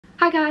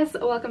Hi guys,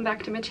 welcome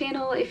back to my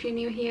channel. If you're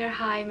new here,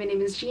 hi, my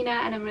name is Gina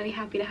and I'm really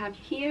happy to have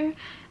you here.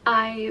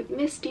 I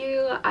missed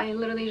you. I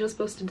literally just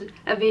posted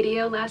a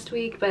video last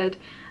week, but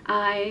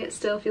I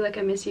still feel like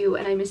I miss you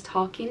and I miss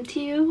talking to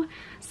you.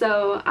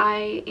 So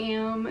I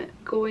am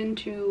going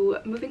to,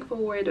 moving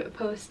forward,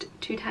 post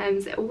 2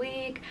 times a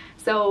week.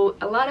 So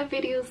a lot of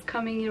videos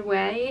coming your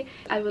way.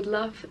 I would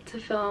love to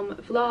film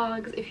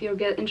vlogs. If you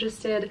get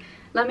interested,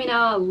 let me know.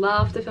 I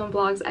love to film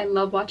vlogs. I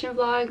love watching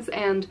vlogs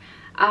and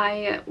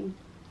I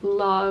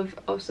love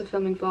also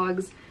filming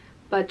vlogs,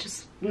 but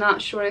just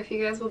not sure if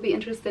you guys will be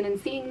interested in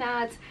seeing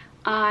that.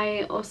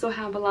 I also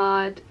have a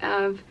lot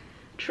of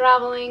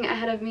traveling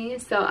ahead of me,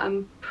 so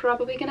I'm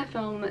probably gonna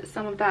film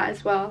some of that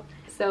as well.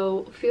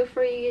 So feel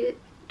free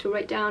to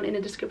write down in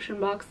the description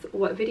box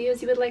what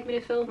videos you would like me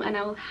to film and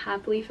I will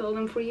happily film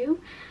them for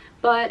you.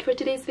 But for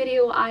today's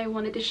video, I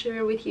wanted to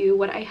share with you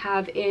what I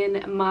have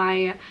in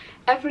my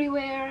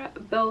Everywhere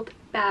belt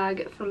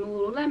bag from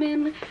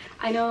Lululemon.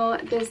 I know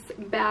this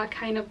bag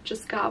kind of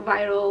just got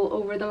viral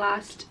over the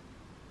last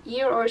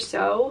year or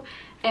so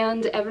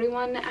and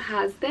everyone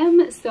has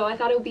them, so I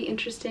thought it would be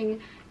interesting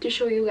to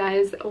show you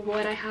guys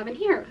what I have in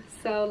here.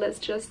 So let's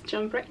just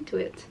jump right into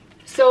it.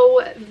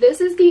 So this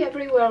is the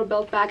Everywhere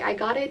belt bag. I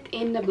got it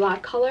in the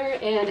black color,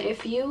 and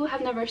if you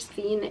have never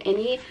seen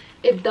any,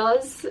 it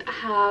does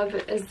have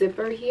a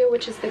zipper here,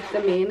 which is like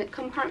the main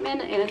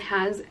compartment, and it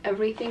has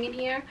everything in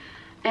here.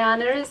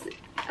 And there is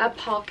a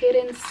pocket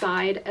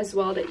inside as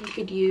well that you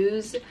could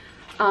use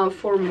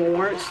for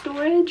more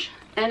storage.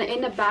 And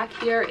in the back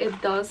here,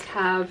 it does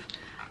have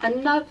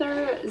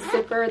another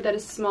zipper that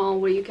is small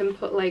where you can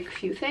put like a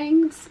few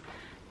things.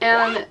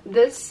 And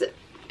this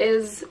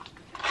is,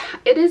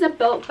 it is a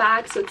belt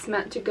bag, so it's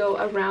meant to go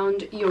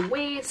around your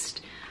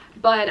waist,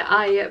 but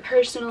I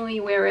personally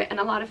wear it, and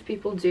a lot of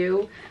people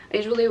do. I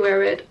usually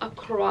wear it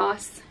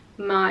across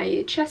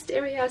my chest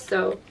area,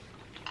 so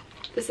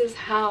this is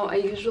how I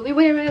usually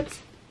wear it.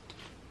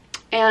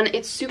 And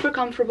it's super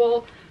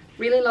comfortable,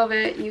 really love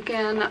it. You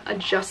can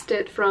adjust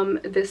it from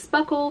this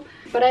buckle,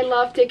 but I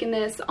love taking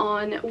this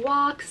on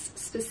walks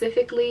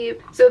specifically.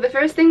 So the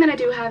first thing that I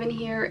do have in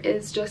here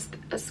is just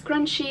a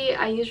scrunchie.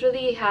 I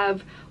usually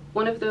have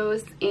one of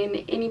those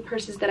in any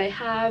purses that I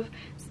have,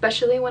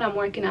 especially when I'm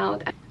working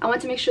out. I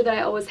want to make sure that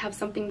I always have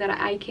something that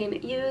I can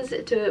use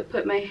to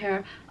put my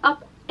hair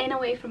up and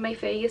away from my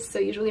face. So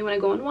usually when I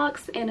go on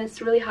walks and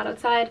it's really hot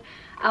outside,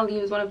 I'll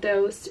use one of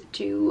those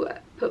to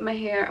put my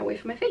hair away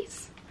from my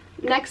face.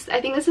 Next,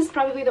 I think this is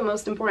probably the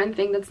most important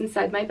thing that's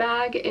inside my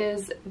bag,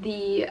 is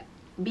the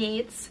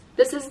Beats.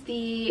 This is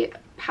the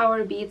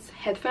Power Beats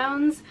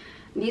headphones.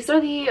 These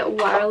are the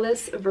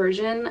wireless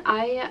version.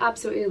 I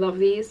absolutely love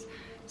these.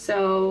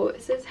 So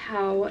this is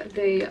how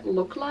they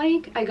look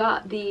like. I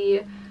got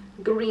the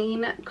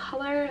green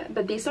color,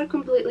 but these are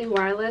completely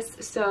wireless,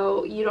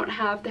 so you don't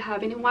have to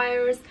have any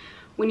wires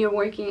when you're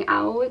working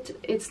out.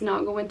 It's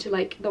not going to,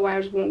 like, the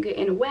wires won't get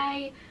in the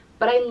way.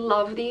 But I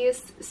love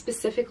these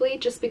specifically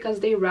just because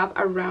they wrap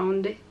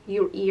around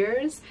your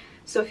ears.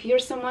 So if you're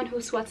someone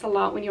who sweats a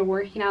lot when you're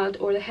working out,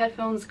 or the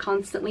headphones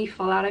constantly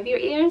fall out of your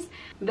ears,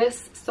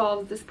 this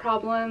solves this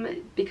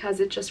problem because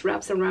it just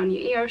wraps around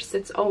your ears, so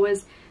it's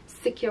always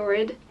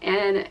secured.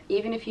 And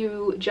even if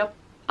you jump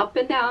up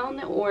and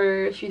down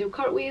or if you do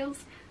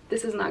cartwheels,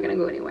 this is not gonna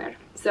go anywhere.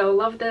 So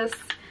love this.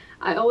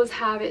 I always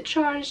have it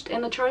charged,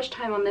 and the charge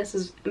time on this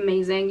is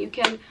amazing. You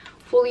can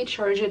fully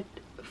charge it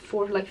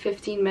for like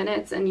 15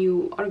 minutes and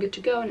you are good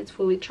to go, and it's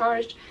fully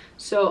charged.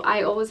 So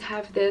I always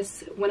have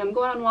this when I'm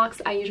going on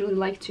walks. I usually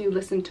like to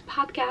listen to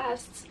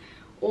podcasts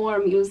or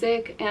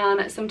music,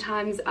 and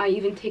sometimes I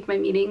even take my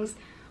meetings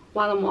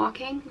while I'm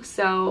walking,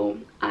 so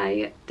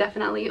I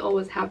definitely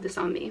always have this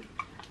on me.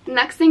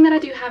 Next thing that I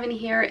do have in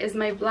here is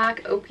my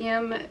Black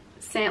Opium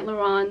Saint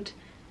Laurent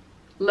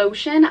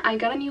lotion. I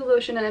got a new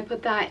lotion and I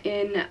put that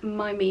in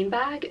my main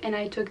bag, and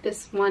I took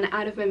this one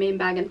out of my main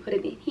bag and put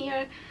it in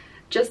here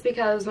just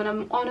because when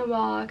I'm on a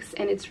walks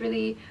and it's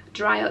really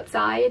dry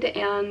outside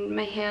and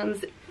my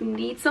hands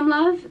need some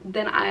love,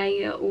 then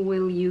I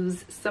will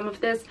use some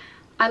of this.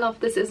 I love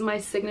this. Is my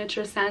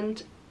signature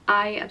scent.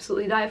 I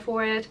absolutely die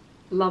for it.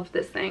 Love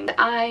this thing.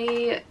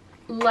 I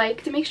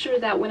like to make sure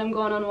that when I'm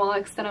going on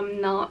walks that I'm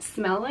not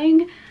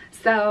smelling,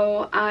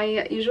 so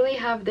I usually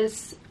have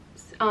this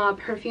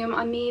perfume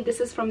on me. This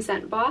is from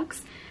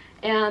Scentbox,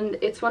 and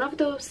it's one of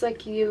those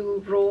like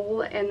you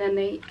roll and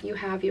then you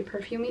have your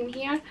perfume in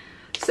here.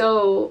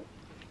 So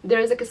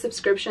there's like a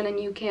subscription and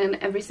you can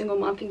every single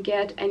month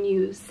get a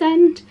new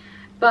scent,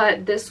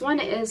 but this one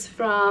is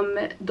from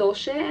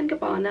Dolce &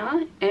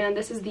 Gabbana, and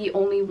this is the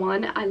only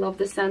one. I love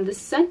the scent. This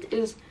scent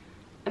is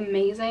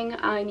amazing.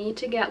 I need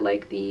to get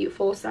like the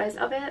full size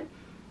of it.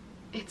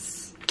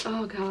 It's,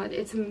 oh god,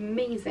 it's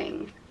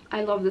amazing.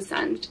 I love the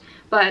scent.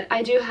 But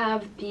I do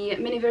have the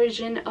mini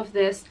version of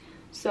this,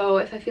 so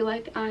if I feel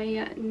like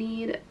I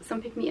need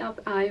some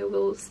pick-me-up, I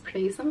will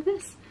spray some of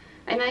this.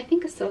 And I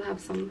think I still have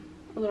some,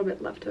 a little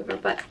bit left over,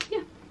 but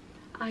yeah,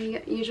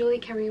 I usually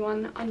carry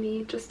one on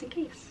me just in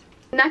case.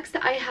 Next,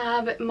 I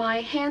have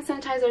my hand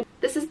sanitizer.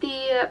 This is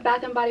the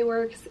Bath & Body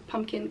Works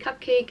Pumpkin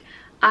Cupcake.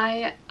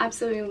 I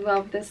absolutely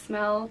love this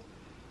smell.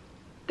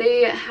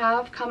 They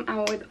have come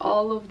out with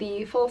all of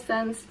the full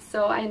scents,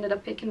 so I ended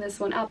up picking this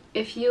one up.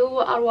 If you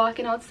are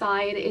walking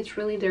outside, it's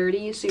really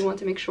dirty, so you want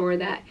to make sure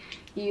that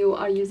you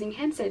are using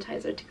hand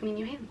sanitizer to clean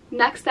your hands.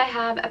 Next, I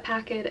have a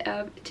packet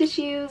of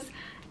tissues.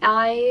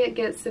 I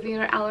get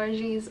severe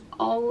allergies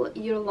all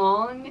year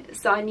long,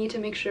 so I need to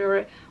make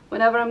sure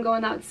whenever I'm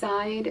going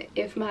outside,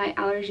 if my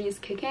allergies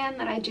kick in,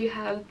 that I do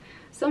have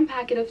some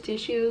packet of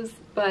tissues.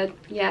 But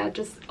yeah,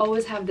 just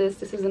always have this.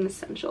 This is an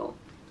essential.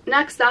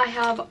 Next, I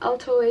have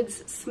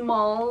Altoids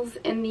Smalls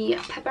in the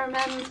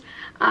Peppermint.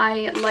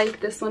 I like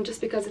this one just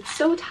because it's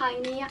so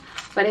tiny,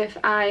 but if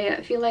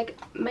I feel like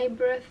my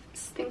breath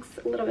stinks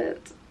a little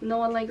bit, no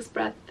one likes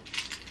breath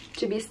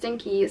to be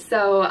stinky,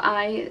 so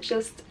I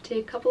just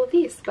take a couple of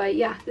these. But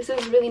yeah, this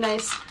is really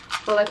nice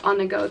for like on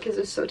the go because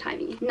it's so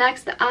tiny.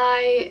 Next,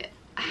 I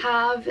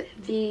have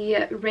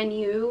the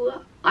Renew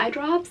eye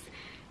drops.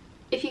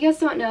 If you guys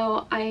don't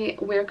know, I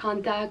wear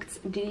contacts.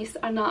 These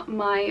are not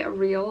my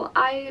real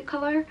eye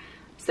color,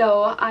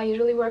 so I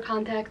usually wear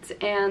contacts,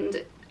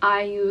 and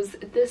I use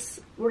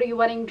this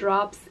re-wetting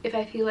drops if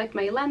I feel like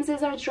my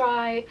lenses are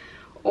dry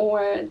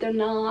or they're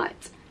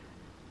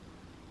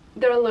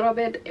a little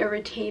bit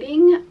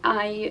irritating.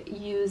 I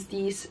use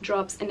these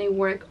drops and they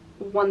work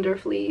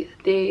wonderfully.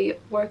 They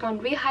work on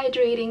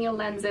rehydrating your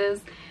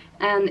lenses,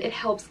 and it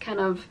helps kind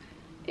of,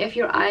 if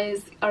your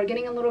eyes are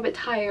getting a little bit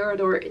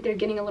tired or they're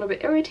getting a little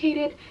bit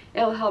irritated,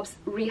 it helps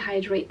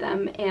rehydrate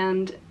them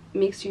and it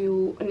gives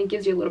you a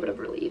little bit of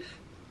relief.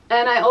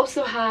 And I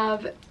also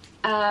have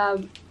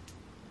a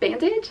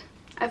band-aid.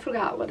 I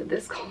forgot what it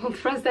is called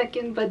for a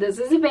second, but this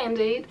is a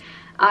band-aid.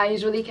 I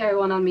usually carry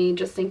one on me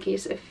just in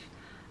case if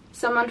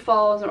someone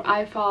falls or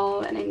I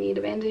fall and I need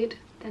a band-aid,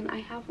 then I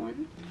have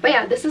one. But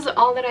yeah, this is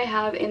all that I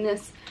have in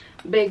this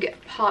big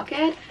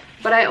pocket.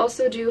 But I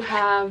also do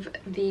have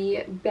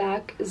the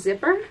back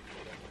zipper.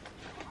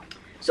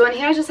 So in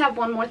here I just have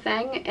one more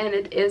thing, and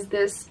it is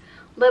this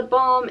lip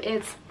balm.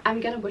 I'm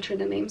gonna butcher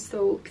the name,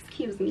 so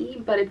excuse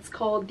me, but it's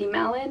called the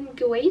Malin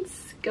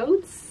Goats,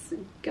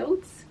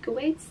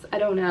 I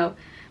don't know.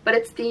 But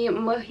it's the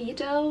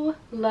Mojito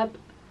Lip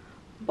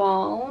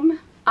Balm.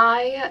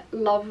 I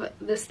love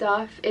this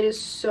stuff. It is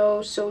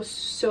so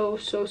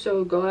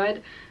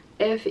good.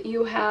 If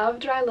you have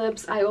dry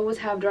lips, I always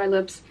have dry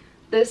lips,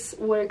 this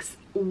works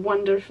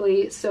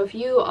wonderfully. So if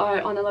you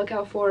are on the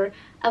lookout for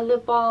a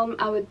lip balm,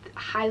 I would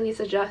highly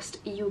suggest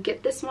you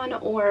get this one,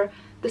 or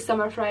the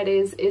Summer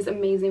Fridays is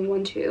amazing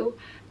one too.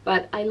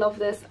 But I love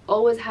this,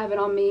 always have it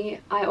on me.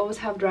 I always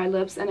have dry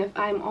lips, and if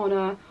I'm on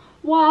a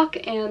walk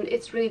and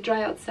it's really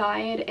dry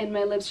outside and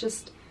my lips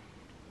just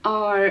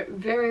are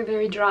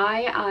very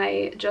dry,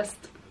 I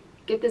just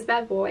get this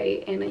bad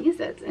boy and I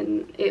use it,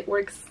 and it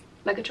works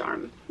like a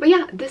charm. But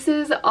yeah, this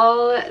is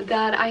all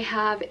that I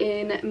have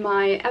in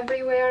my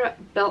Everywhere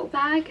belt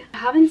bag. I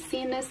haven't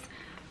seen this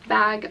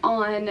bag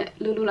on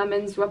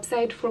Lululemon's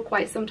website for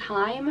quite some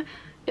time.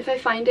 If I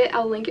find it,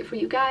 I'll link it for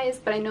you guys,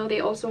 but I know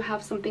they also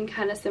have something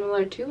kind of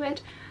similar to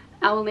it.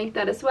 I will link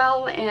that as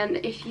well.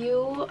 And if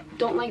you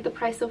don't like the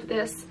price of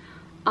this,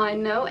 I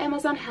know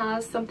Amazon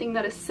has something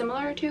that is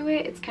similar to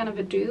it. It's kind of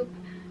a dupe,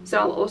 so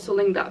I'll also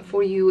link that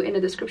for you in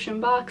the description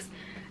box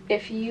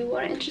if you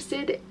are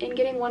interested in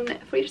getting one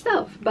for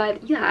yourself.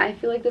 But yeah, I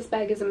feel like this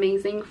bag is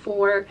amazing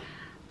for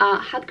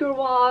hot girl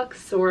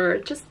walks or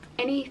just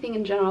anything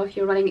in general. If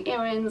you're running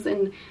errands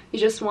and you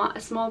just want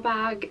a small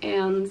bag,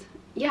 and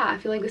yeah, I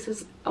feel like this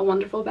is a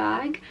wonderful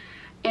bag.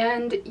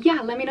 And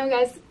yeah, let me know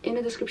guys in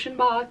the description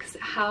box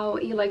how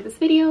you like this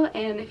video,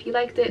 and if you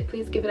liked it,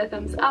 please give it a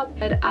thumbs up,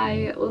 and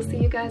I will see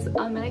you guys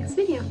on my next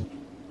video.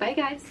 Bye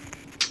guys.